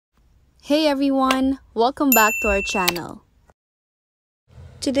Hey everyone, welcome back to our channel.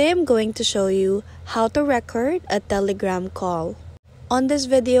 Today I'm going to show you how to record a Telegram call. On this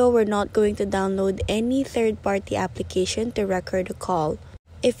video, we're not going to download any third-party application to record a call.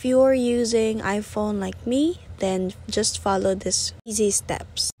 If you're using iPhone like me, then just follow these easy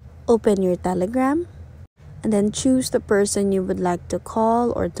steps. Open your Telegram and then choose the person you would like to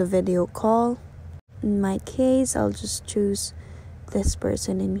call or to video call. In my case, I'll just choose this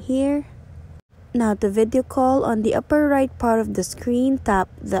person in here. Now to video call, on the upper right part of the screen, tap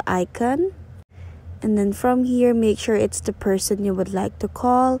the icon. And then from here, make sure it's the person you would like to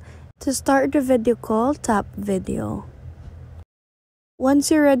call. To start the video call, tap video.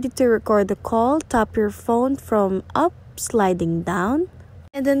 Once you're ready to record the call, tap your phone from up, sliding down.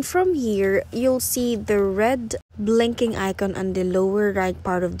 And then from here, you'll see the red blinking icon on the lower right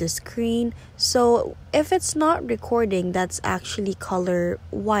part of the screen. So if it's not recording, that's actually color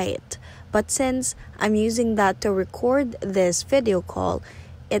white. But since I'm using that to record this video call,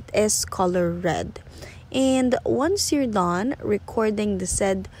 it is color red. And once you're done recording the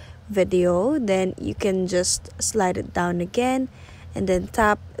said video, then you can just slide it down again and then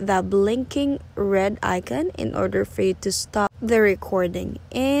tap the blinking red icon in order for you to stop the recording,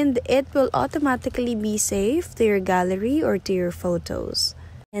 and it will automatically be saved to your gallery or to your photos.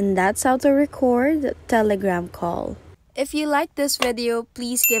 And that's how to record Telegram call. If you like this video,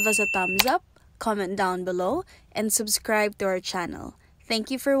 please give us a thumbs up, comment down below, and subscribe to our channel. Thank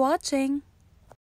you for watching.